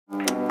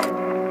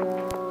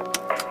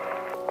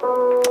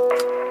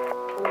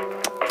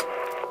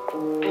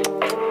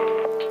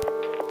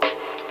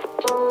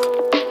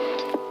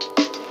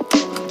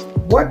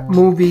What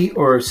movie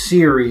or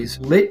series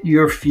lit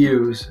your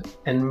fuse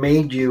and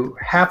made you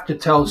have to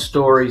tell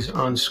stories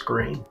on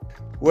screen?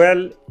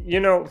 Well,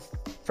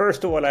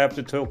 first of all, I have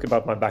to talk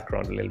about my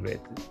background a little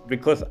bit,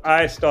 because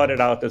I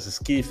started out as a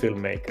ski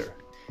filmmaker.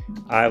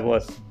 I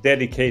was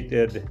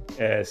dedicated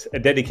as a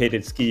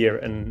dedicated skier,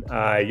 and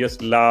I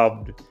just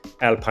loved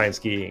alpine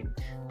skiing.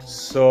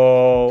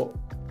 So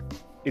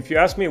if you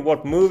ask me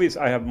what movies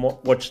I have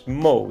watched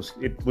most,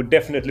 it would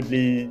definitely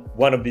be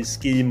one of these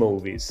ski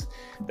movies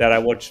that I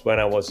watched when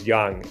I was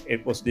young.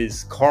 It was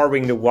this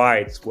Carving the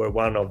Whites were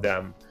one of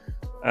them.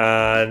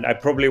 And I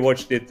probably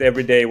watched it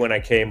every day when I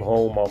came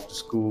home after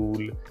school,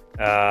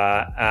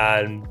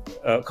 and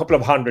a couple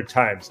of hundred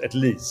times at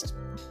least.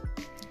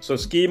 So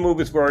ski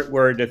movies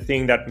were the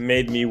thing that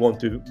made me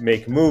want to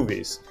make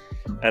movies.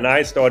 And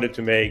I started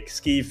to make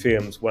ski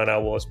films when I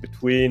was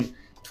between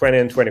 20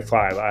 and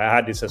 25. I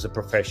had this as a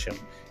profession.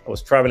 I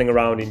was traveling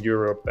around in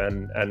Europe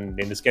and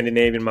in the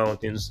Scandinavian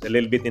mountains, a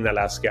little bit in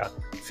Alaska,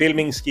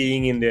 filming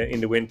skiing in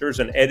the winters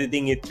and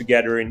editing it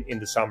together in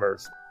the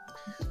summers.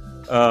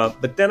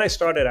 But then I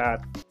started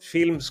at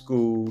film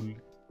school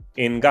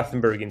in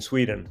Gothenburg in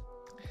Sweden.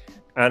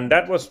 And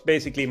that was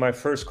basically my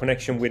first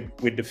connection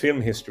with the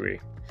film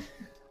history.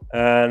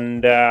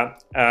 And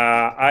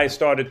I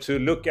started to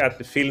look at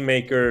the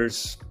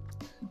filmmakers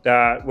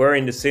that were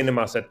in the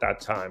cinemas at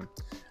that time.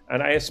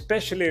 And I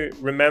especially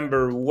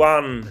remember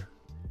one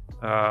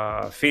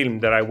film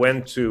that I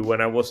went to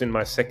when I was in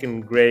my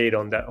second grade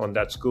on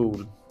that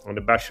school, on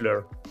the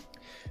bachelor.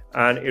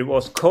 And it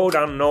was Code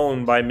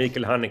Unknown by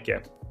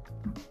Haneke.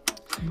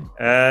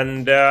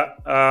 And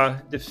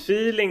the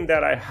feeling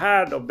that I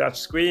had of that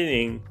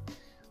screening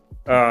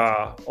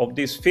of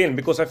this film,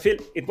 because I feel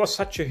it was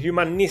such a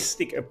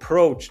humanistic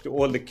approach to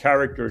all the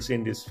characters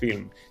in this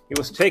film. He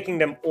was taking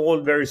them all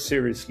very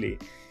seriously.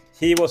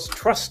 He was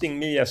trusting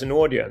me as an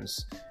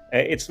audience.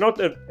 It's not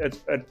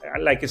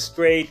like a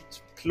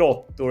straight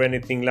plot or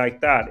anything like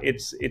that.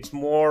 It's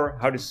more,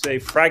 how to say,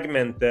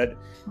 fragmented,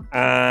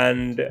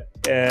 and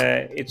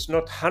it's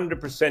not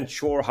 100%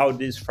 sure how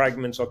these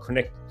fragments are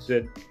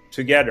connected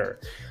together.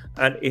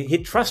 And he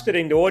trusted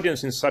in the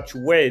audience in such a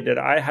way that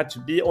I had to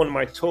be on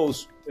my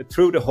toes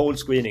through the whole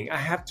screening. I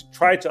have to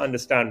try to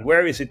understand,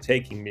 where is it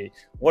taking me?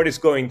 What is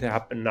going to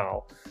happen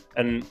now?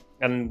 And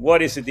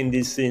what is it in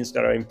these scenes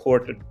that are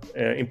important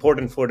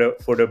for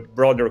the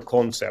broader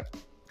concept?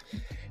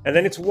 And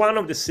then it's one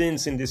of the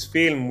scenes in this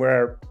film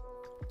where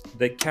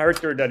the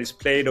character that is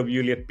played of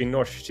Juliette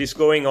Binoche, she's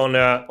going on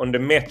the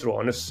metro,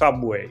 on a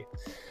subway.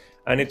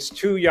 And it's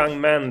two young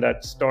men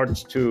that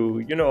starts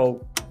to,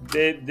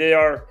 they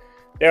are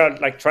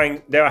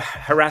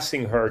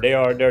harassing her.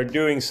 They're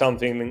doing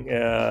something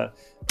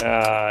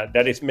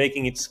that is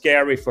making it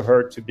scary for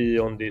her to be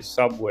on this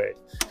subway.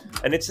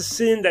 And it's a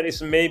scene that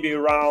is maybe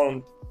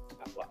around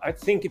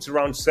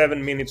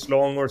 7 minutes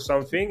long or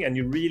something, and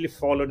you really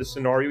follow the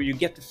scenario. You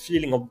get the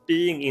feeling of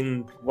being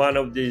in one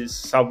of these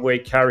subway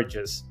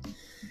carriages.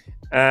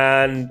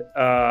 And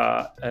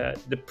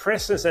the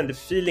presence and the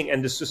feeling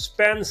and the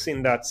suspense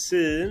in that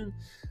scene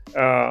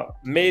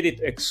made it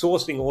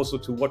exhausting also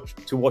to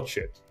watch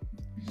it.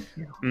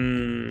 Yeah.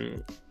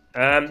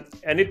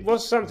 And it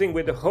was something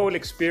with the whole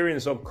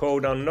experience of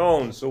Code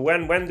Unknown. So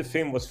when the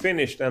film was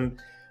finished and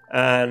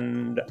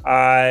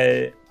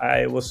I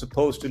was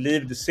supposed to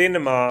leave the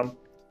cinema,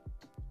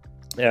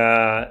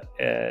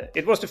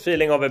 it was the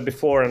feeling of a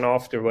before and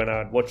after when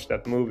I watched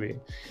that movie.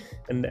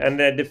 And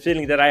the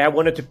feeling that I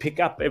wanted to pick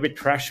up every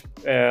trash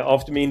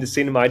after me in the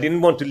cinema. I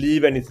didn't want to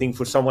leave anything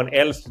for someone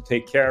else to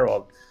take care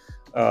of.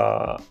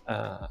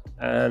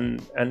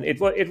 And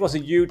it was a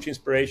huge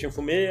inspiration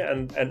for me,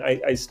 and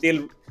I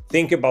still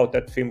think about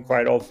that film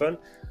quite often.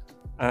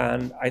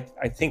 And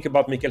I think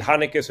about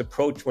Haneke's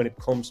approach when it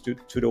comes to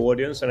the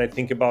audience, and I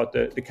think about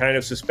the kind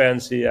of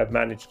suspense he have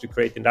managed to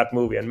create in that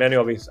movie and many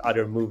of his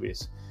other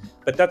movies.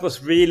 But that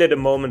was really the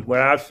moment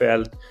where I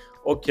felt,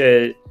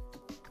 okay,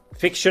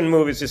 fiction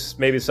movies is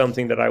maybe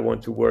something that I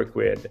want to work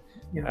with.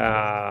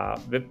 Yeah.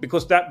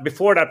 Because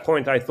before that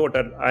point, I thought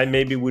that I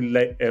maybe would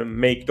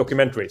make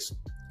documentaries.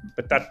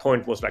 But that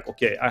point was like,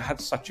 okay, I had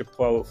such a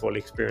powerful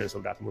experience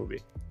of that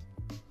movie.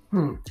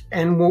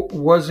 And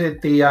was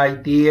it the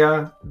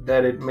idea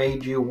that it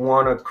made you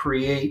want to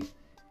create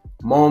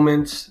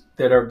moments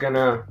that are going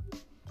to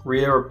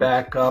rear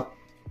back up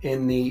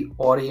in the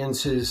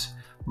audience's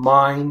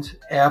minds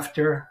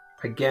after,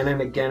 again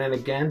and again and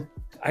again?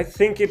 I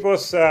think it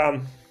was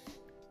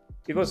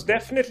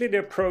definitely the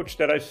approach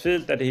that I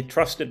felt that he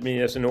trusted me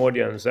as an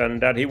audience,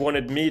 and that he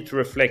wanted me to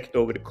reflect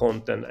over the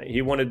content.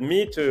 He wanted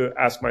me to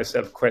ask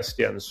myself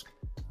questions,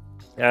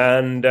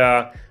 and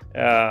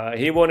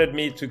he wanted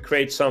me to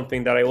create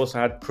something that I also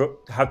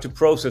had to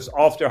process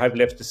after I've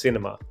left the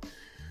cinema.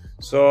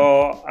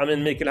 So, I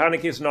mean,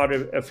 Haneke is not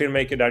a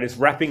filmmaker that is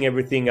wrapping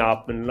everything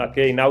up and like,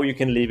 okay, now you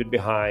can leave it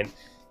behind.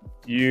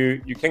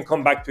 You can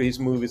come back to his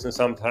movies and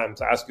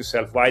sometimes ask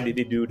yourself, why did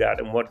he do that,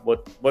 and what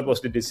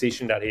was the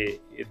decision that he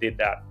did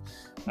that.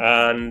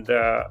 And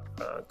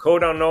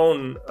Code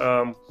Unknown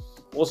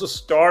also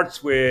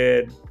starts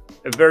with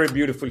a very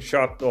beautiful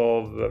shot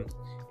of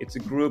it's a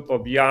group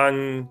of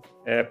young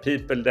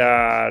people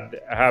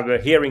that have a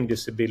hearing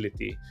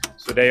disability.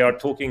 So they are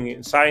talking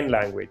in sign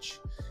language,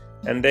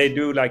 and they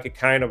do like a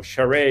kind of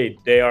charade.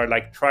 They are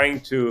like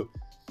trying to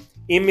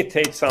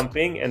imitate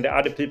something, and the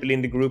other people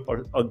in the group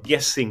are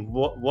guessing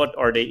what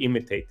are they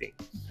imitating.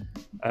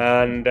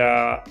 And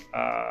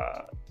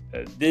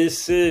these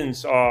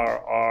scenes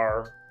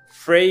are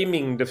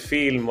framing the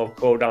film of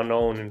Code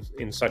Unknown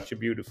in such a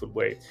beautiful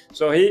way.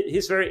 So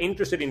he's very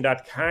interested in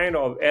that kind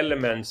of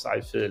elements,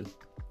 I feel,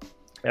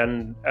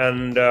 and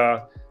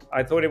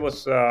I thought it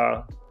was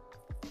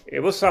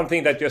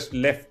something that just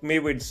left me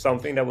with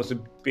something that was a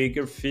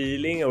bigger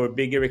feeling or a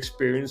bigger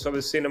experience of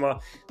the cinema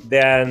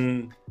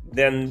than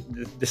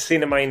the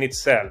cinema in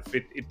itself.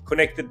 It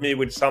connected me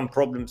with some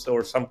problems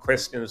or some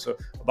questions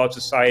about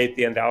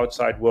society and the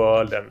outside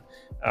world, and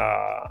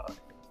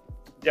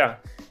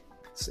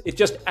it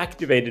just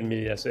activated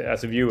me as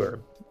a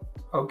viewer.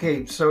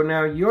 Okay, so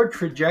now your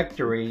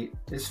trajectory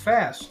is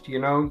fast. You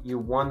know, you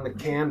won the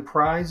Cannes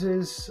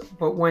prizes,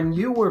 but when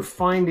you were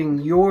finding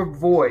your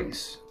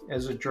voice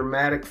as a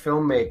dramatic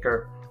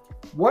filmmaker,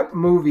 what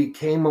movie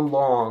came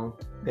along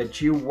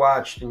that you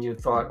watched and you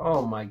thought,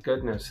 oh my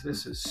goodness,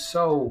 this is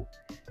so,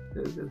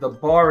 the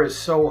bar is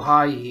so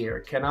high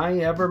here. Can I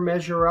ever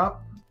measure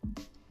up?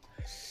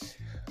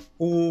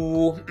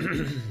 Ooh.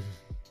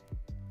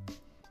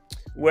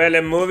 Well,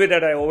 a movie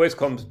that I always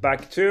come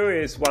back to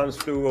is Once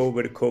Flew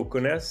Over the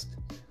Cuckoo's Nest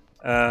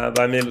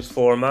by Milos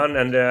Forman.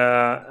 And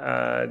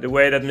the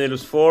way that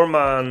Milos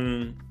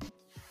Forman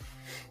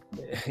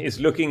is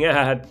looking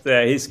at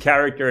his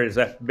character is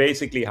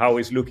basically how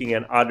he's looking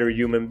at other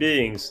human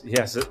beings. He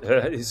has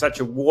he's such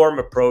a warm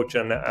approach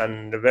and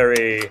a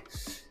very,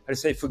 I'd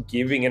say,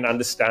 forgiving and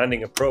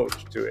understanding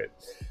approach to it.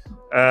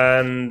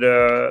 And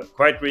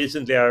quite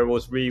recently I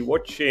was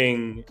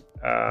rewatching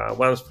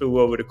Once Flew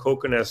Over the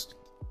Cuckoo's Nest.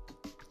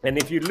 And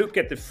if you look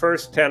at the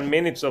first 10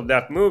 minutes of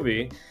that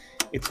movie,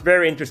 it's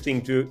very interesting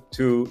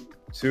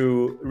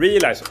to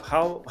realize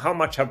how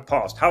much have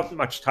passed, how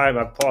much time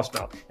have passed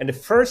now. And the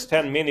first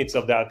 10 minutes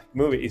of that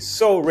movie is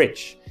so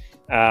rich,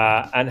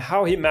 and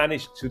how he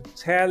managed to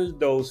tell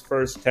those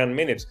first 10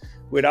 minutes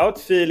without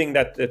feeling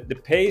that the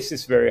pace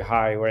is very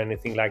high or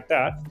anything like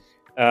that,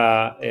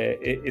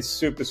 is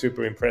super,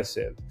 super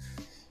impressive.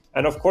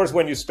 And of course,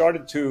 when you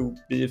started to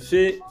be a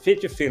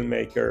feature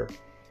filmmaker,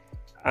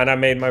 and I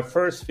made my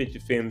first feature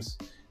films,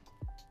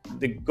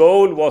 the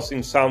goal was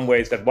in some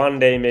ways that one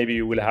day maybe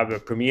you will have a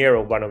premiere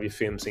of one of your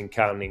films in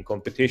Cannes in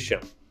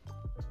competition.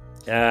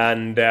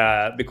 And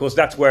because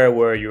that's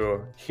where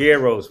your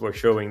heroes were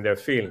showing their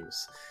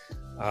films.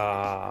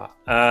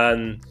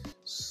 And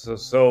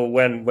so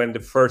when the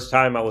first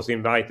time I was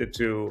invited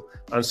to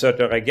Un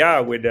certain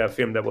regard with a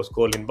film that was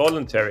called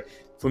Involuntary,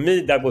 for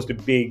me that was the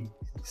big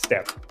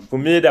step. For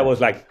me that was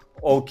like,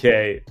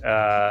 okay,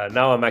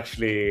 now I'm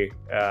actually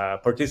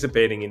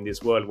participating in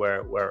this world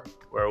where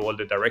all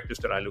the directors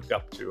that I look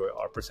up to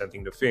are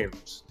presenting the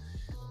films.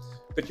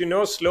 But you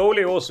know,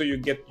 slowly also you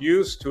get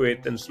used to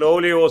it, and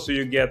slowly also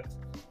you get,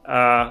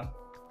 I'd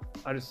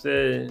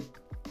say,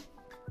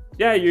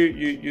 yeah,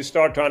 you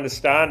start to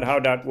understand how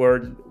that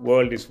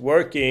world is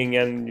working,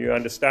 and you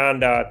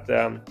understand that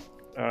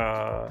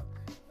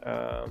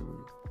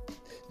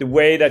the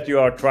way that you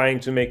are trying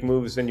to make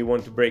movies and you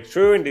want to break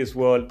through in this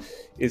world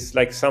is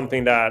like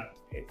something that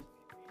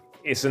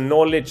is a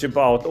knowledge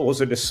about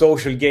also the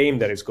social game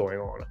that is going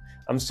on.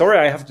 I'm sorry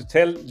I have to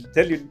tell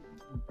you,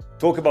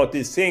 talk about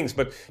these things,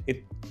 but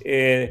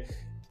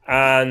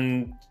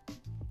and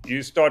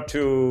you start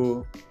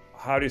to,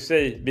 how do you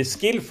say, be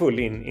skillful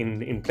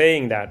in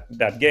playing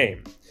that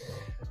game.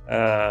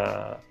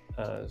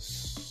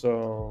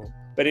 So,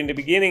 but in the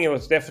beginning it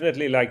was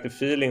definitely like the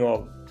feeling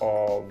of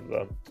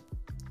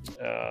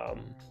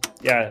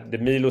the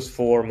Milos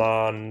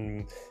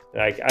Forman.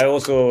 Like I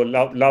also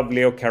love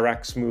Leo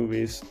Carax's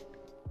movies,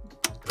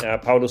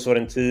 Paolo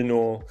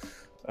Sorrentino,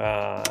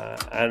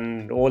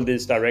 and all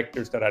these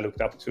directors that I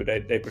looked up to.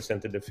 They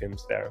presented the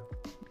films there.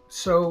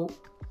 So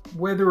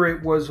whether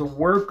it was a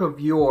work of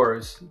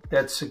yours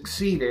that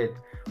succeeded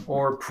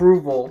or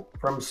approval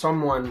from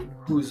someone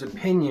whose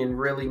opinion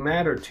really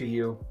mattered to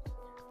you,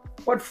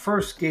 what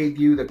first gave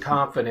you the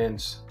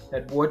confidence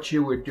that what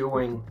you were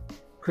doing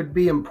could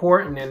be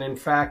important and in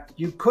fact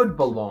you could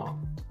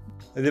belong?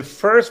 The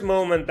first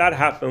moment that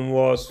happened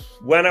was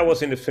when I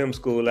was in the film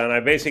school, and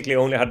I basically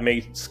only had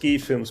made ski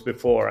films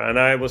before, and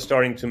I was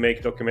starting to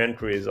make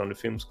documentaries on the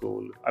film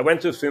school. I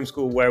went to a film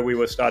school where we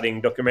were studying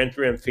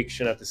documentary and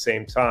fiction at the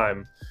same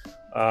time,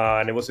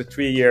 and it was a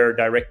 3-year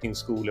directing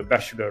school, a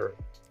bachelor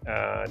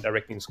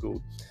directing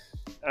school.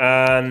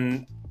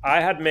 And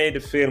I had made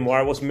a film, or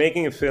I was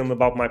making a film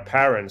about my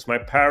parents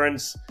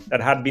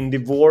that had been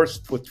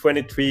divorced for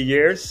 23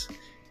 years,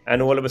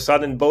 and all of a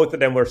sudden both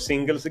of them were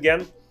singles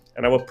again.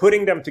 And I was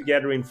putting them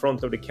together in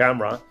front of the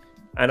camera,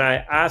 and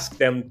I asked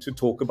them to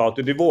talk about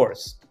the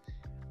divorce.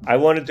 I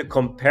wanted to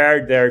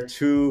compare their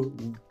two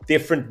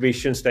different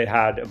visions they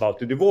had about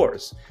the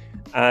divorce.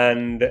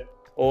 And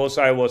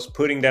Also, I was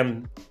putting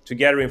them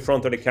together in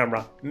front of the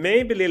camera,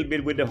 maybe a little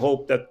bit with the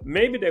hope that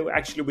maybe they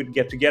actually would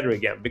get together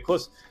again,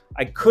 because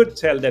I could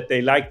tell that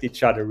they liked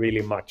each other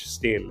really much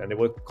still, and they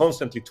were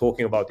constantly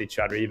talking about each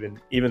other,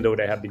 even though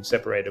they had been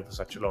separated for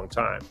such a long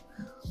time.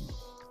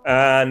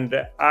 And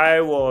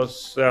I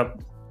was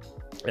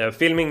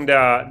filming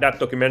that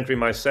documentary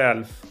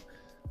myself,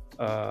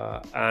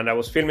 and I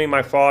was filming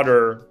my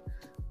father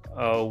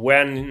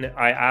when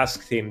I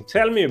asked him,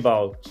 tell me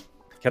about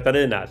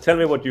Katarina, tell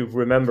me what you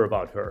remember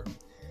about her.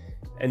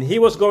 And he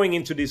was going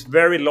into these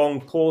very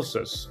long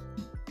pauses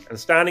and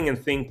standing and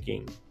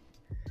thinking.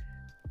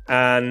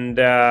 And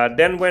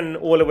then when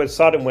all of a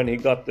sudden, when he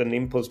got an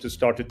impulse to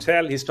start to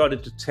tell, he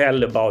started to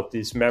tell about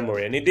this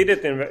memory. And he did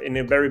it in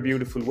a very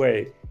beautiful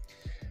way.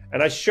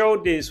 And I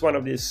showed one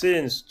of these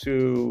scenes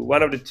to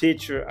one of the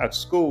teachers at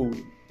school.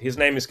 His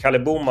name is Kalle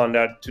Boman,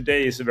 that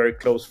today is a very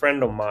close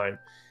friend of mine.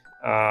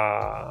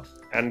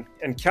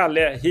 And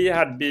Kalle, he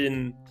had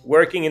been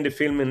working in the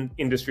film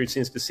industry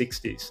since the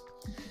 60s.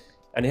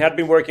 And he had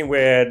been working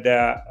with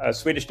a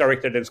Swedish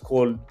director that's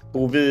called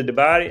Bo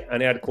Widerberg,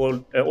 and he had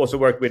also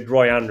worked with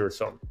Roy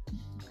Andersson.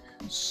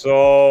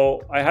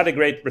 So I had a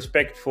great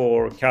respect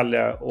for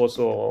Kalle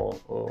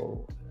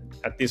also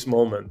at this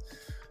moment.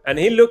 And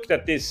he looked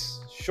at this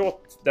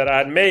shot that I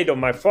had made of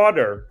my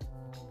father,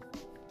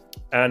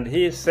 and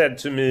he said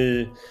to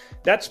me,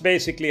 that's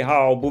basically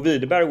how Bo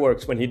Widerberg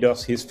works when he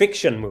does his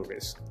fiction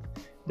movies.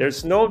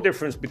 There's no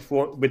difference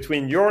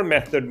between your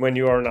method when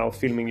you are now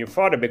filming your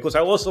father, because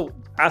I also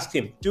asked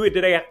him, do it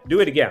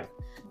again.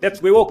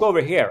 We walk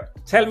over here.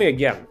 Tell me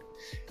again.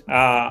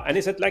 And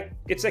he said, like,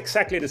 it's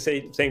exactly the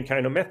same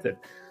kind of method.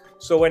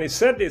 So when he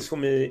said this for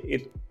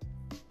me,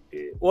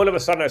 all of a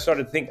sudden I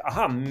started to think,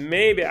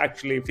 maybe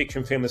actually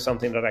fiction film is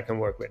something that I can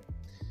work with.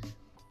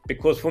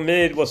 Because for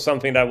me, it was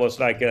something that was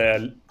like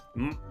a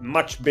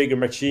much bigger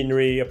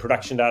machinery, a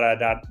production that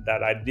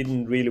I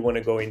didn't really want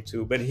to go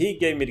into. But he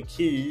gave me the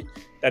key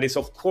that is,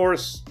 of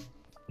course,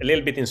 a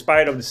little bit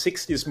inspired of the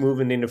 60s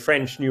movement in the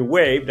French New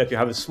Wave, that you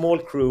have a small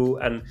crew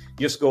and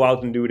just go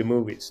out and do the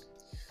movies.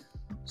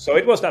 So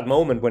it was that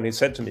moment when he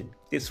said to me,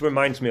 this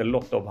reminds me a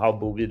lot of how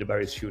Bo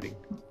Widerberg is shooting.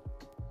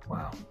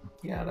 Wow.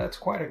 Yeah, that's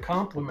quite a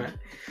compliment.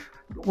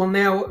 Well,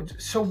 now,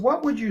 so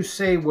what would you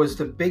say was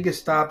the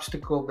biggest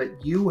obstacle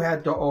that you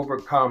had to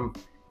overcome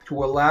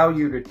to allow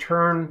you to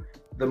turn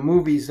the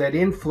movies that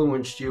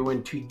influenced you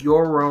into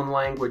your own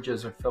language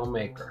as a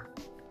filmmaker?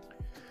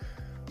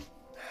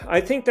 I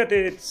think that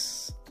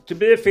to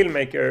be a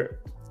filmmaker,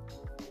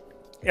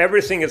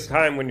 every single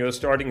time when you're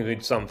starting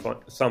with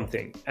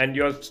something and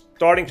you're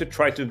starting to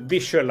try to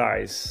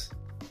visualize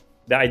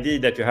the idea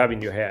that you have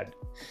in your head,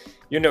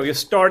 you're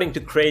starting to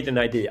create an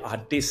idea.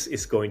 This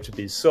is going to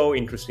be so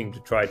interesting to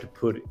try to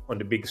put on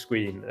the big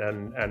screen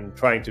and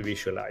trying to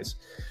visualize.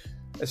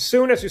 As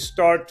soon as you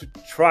start to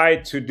try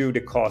to do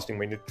the casting,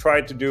 when you try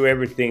to do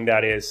everything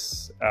that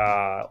is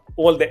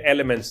all the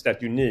elements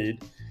that you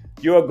need,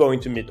 you are going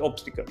to meet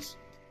obstacles.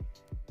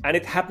 And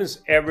it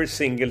happens every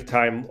single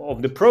time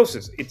of the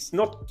process. It's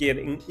not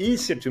getting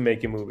easier to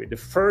make a movie. The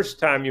first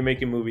time you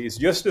make a movie is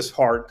just as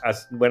hard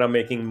as when I'm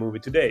making a movie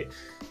today.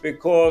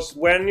 Because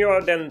when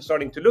you're then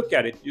starting to look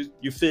at it,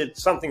 you feel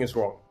something is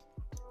wrong.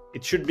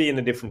 It should be in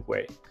a different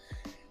way.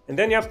 And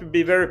then you have to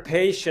be very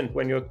patient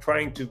when you're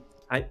trying to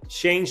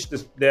change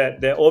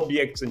the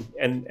objects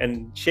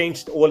and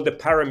change all the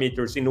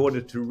parameters in order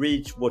to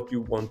reach what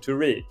you want to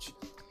reach.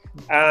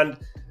 And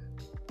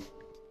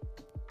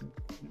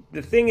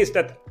the thing is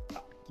that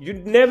you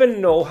never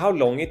know how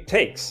long it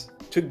takes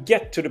to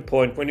get to the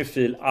point when you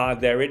feel,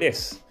 there it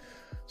is.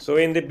 So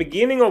in the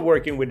beginning of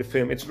working with the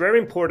film, it's very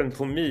important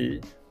for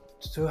me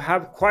to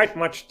have quite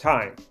much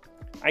time.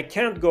 I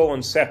can't go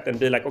on set and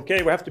be like,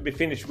 okay, we have to be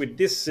finished with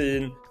this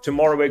scene.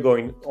 Tomorrow we're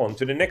going on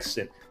to the next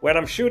scene. When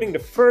I'm shooting the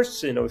first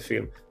scene of a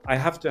film, I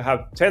have to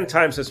have 10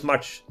 times as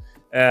much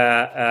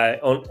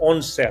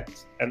on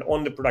set and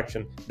on the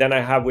production than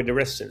I have with the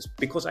rest scenes,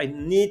 because I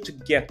need to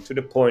get to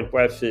the point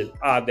where I feel,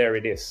 there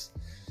it is.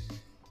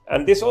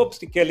 And this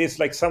obstacle is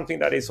like something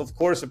that is, of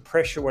course, a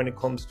pressure when it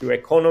comes to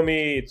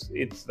economy.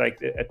 It's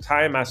like a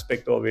time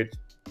aspect of it,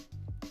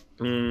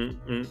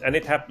 and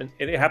it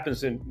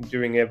happens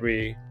during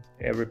every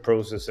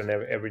process and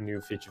every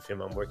new feature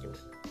film I'm working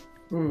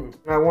with.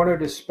 I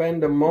wanted to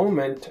spend a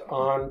moment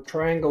on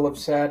Triangle of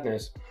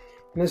Sadness.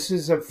 This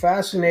is a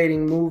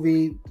fascinating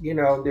movie.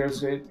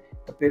 There's a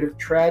bit of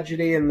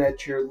tragedy in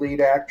that your lead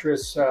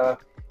actress,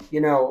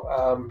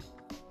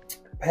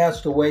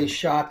 passed away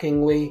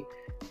shockingly.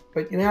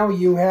 But now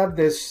you have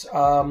this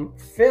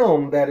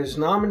film that is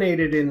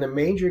nominated in the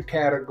major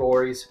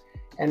categories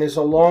and is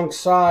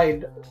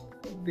alongside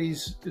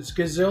these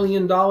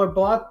gazillion-dollar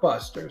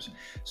blockbusters.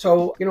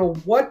 So,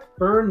 what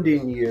burned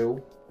in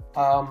you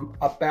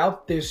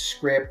about this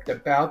script,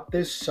 about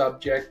this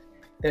subject,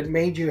 that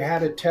made you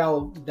have to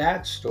tell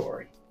that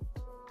story?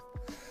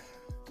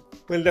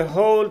 Well, the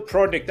whole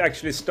project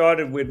actually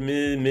started with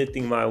me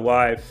meeting my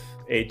wife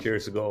 8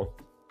 years ago.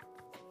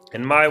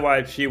 And my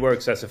wife, she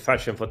works as a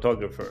fashion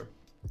photographer.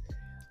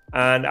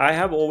 And I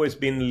have always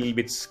been a little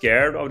bit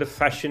scared of the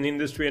fashion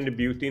industry and the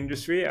beauty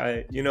industry.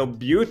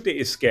 Beauty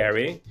is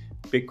scary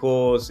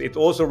because it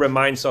also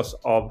reminds us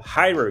of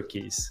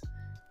hierarchies,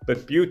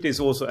 but beauty is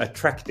also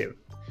attractive.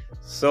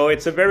 So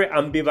it's a very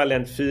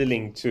ambivalent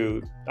feeling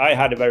I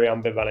had a very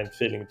ambivalent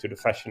feeling to the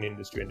fashion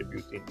industry and the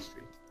beauty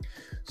industry.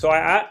 So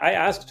I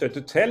asked her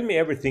to tell me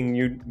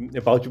everything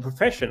about your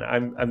profession.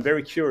 I'm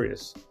very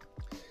curious.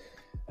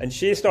 And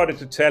she started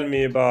to tell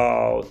me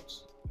about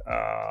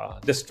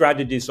the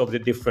strategies of the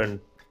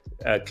different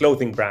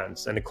clothing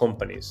brands and the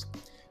companies.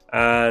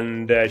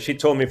 And she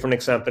told me, for an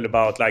example,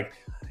 about like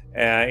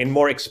in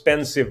more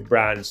expensive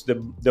brands,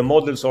 the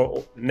models are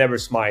never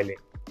smiling.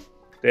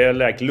 They're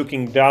like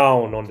looking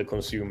down on the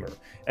consumer.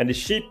 And the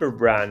cheaper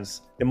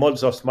brands, the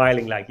models are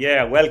smiling like,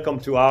 yeah, welcome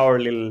to our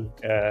little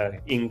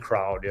in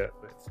crowd. Yeah.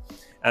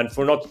 And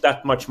for not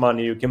that much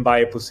money, you can buy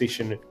a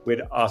position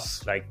with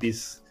us, like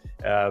this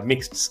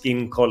mixed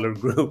skin color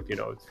group,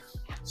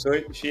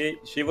 So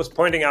she was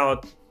pointing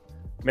out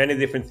many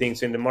different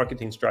things in the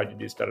marketing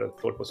strategies that I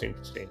thought was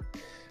interesting.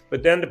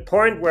 But then the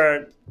point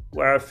where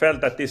I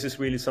felt that this is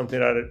really something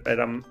that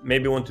I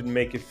maybe wanted to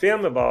make a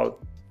film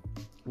about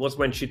was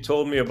when she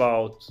told me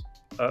about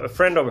a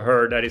friend of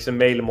her that is a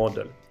male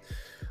model.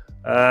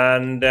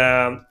 And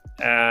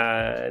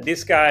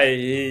this guy,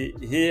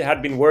 he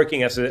had been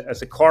working as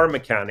a car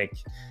mechanic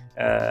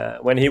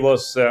when he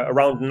was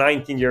around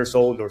 19 years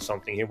old or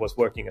something. He was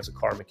working as a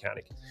car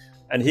mechanic,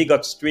 and he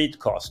got street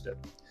casted.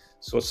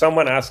 So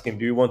someone asked him,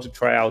 do you want to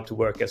try out to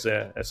work as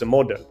a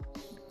model?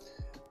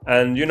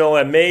 And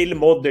a male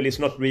model is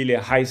not really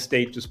a high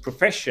status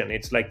profession.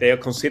 It's like they are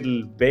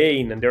considered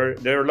vain, and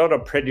there are a lot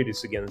of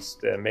prejudice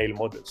against male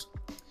models.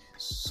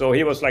 So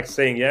he was like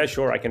saying, yeah,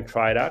 sure, I can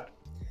try that.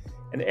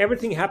 And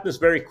everything happens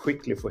very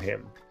quickly for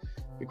him,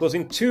 because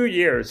in 2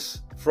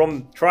 years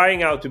from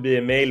trying out to be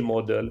a male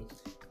model,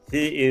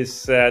 he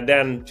is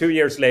then 2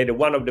 years later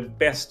one of the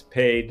best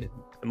paid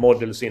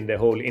models in the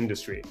whole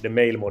industry, the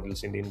male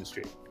models in the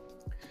industry.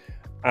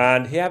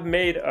 And he have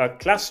made a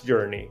class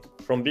journey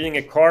from being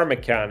a car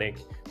mechanic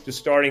to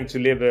starting to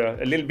live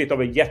a little bit of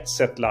a jet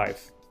set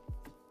life.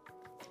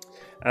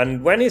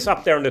 And when he's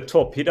up there on the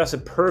top, he does a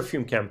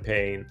perfume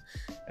campaign,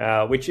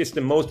 which is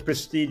the most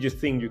prestigious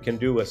thing you can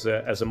do as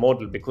a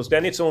model, because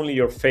then it's only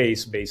your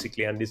face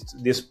basically and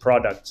this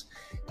product.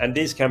 And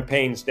these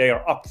campaigns, they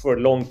are up for a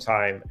long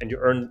time, and you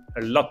earn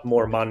a lot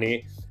more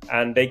money,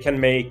 and they can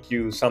make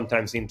you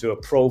sometimes into a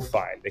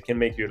profile. They can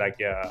make you like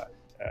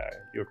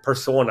your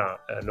persona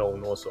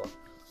known also.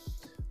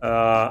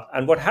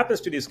 And what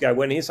happens to this guy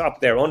when he's up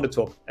there on the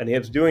top and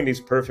he's doing this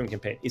perfume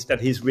campaign is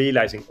that he's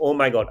realizing, oh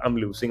my God, I'm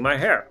losing my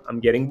hair. I'm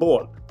getting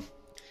bald.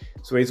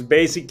 So he's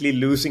basically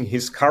losing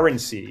his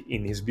currency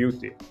in his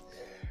beauty.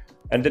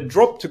 And the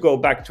drop to go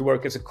back to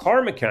work as a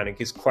car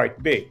mechanic is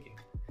quite big.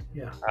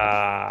 Yeah.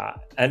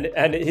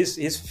 And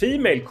his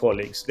female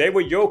colleagues, they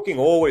were joking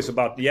always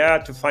about,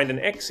 to find an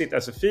exit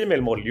as a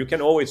female model, you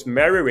can always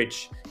marry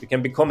rich, you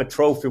can become a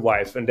trophy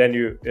wife, and then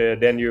you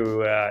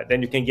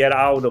can get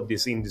out of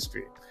this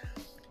industry.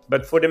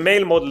 But for the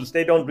male models,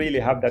 they don't really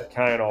have that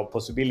kind of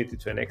possibility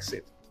to an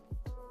exit.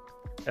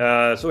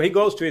 So he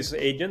goes to his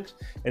agent,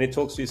 and he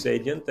talks to his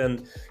agent,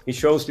 and he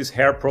shows this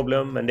hair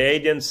problem, and the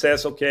agent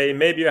says, okay,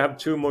 maybe you have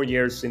 2 more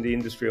years in the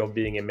industry of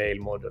being a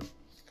male model.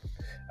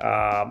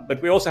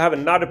 But we also have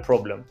another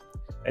problem.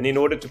 And in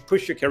order to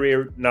push your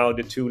career now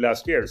the 2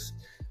 last years,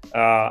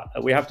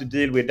 we have to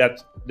deal with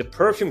that the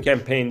perfume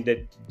campaign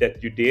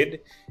that you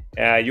did,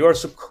 you are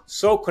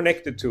so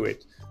connected to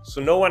it. So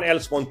no one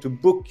else wants to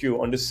book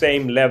you on the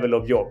same level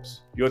of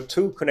jobs. You're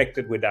too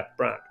connected with that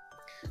brand.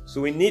 So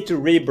we need to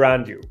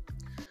rebrand you.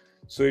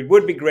 So it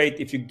would be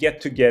great if you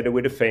get together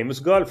with a famous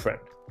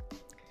girlfriend.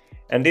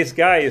 And this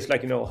guy is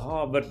like,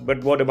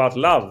 but what about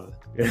love?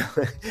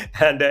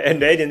 And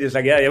the agent is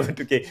like, yeah,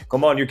 but okay,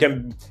 come on, you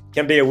can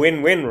be a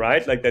win-win,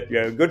 right? Like that,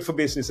 you're good for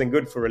business and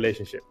good for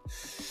relationship.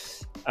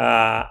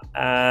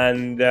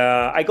 And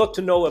I got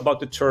to know about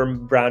the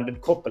term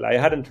branded couple. I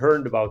hadn't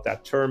heard about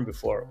that term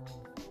before.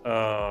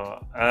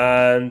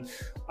 And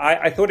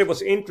I thought it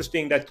was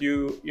interesting that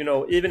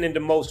even in the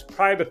most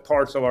private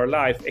parts of our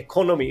life,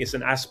 economy is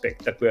an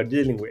aspect that we are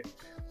dealing with.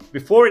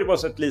 Before it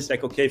was at least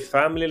like, okay,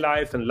 family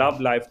life and love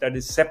life, that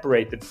is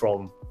separated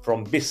from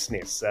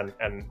business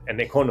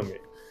and economy.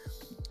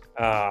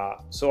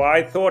 So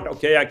I thought,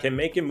 okay, I can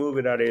make a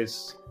movie that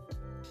is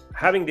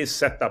having this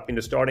setup in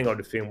the starting of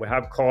the film. We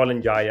have Carl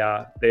and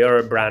Jaya, they are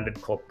a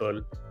branded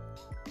couple.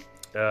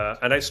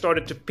 And I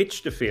started to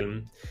pitch the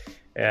film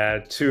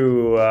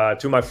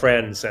to my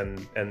friends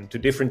and to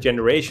different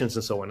generations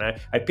and so on.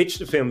 I pitched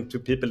the film to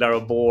people that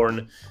are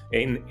born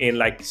in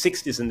like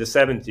 60s and the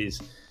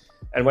 70s.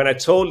 And when I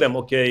told them,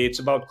 okay, it's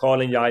about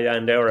Carl and Jaya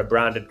and they are a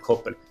branded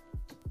couple,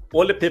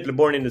 all the people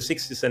born in the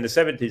 60s and the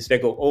 70s, they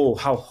go, oh,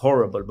 how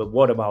horrible, but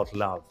what about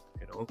love?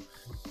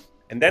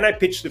 And then I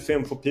pitched the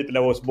film for people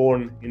that was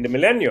born in the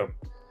millennium.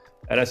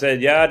 And I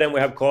said, then we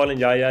have Carl and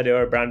Jaya, they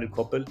are a branded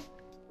couple.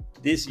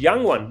 This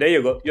young one, there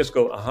you go, just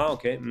go,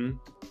 okay.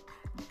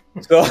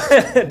 So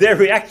their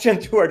reaction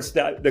towards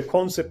the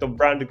concept of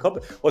branded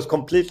company was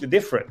completely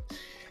different.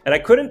 And I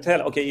couldn't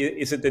tell, okay,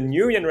 is it the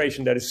new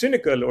generation that is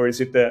cynical, or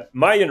is it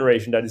my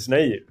generation that is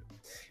naive?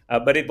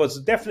 But it was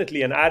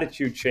definitely an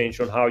attitude change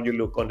on how you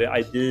look on the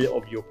idea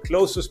of your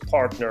closest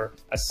partner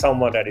as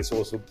someone that is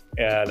also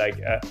like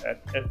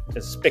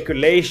a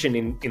speculation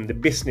in the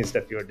business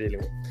that you're dealing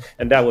with.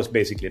 And that was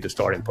basically the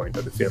starting point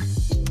of the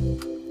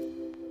film.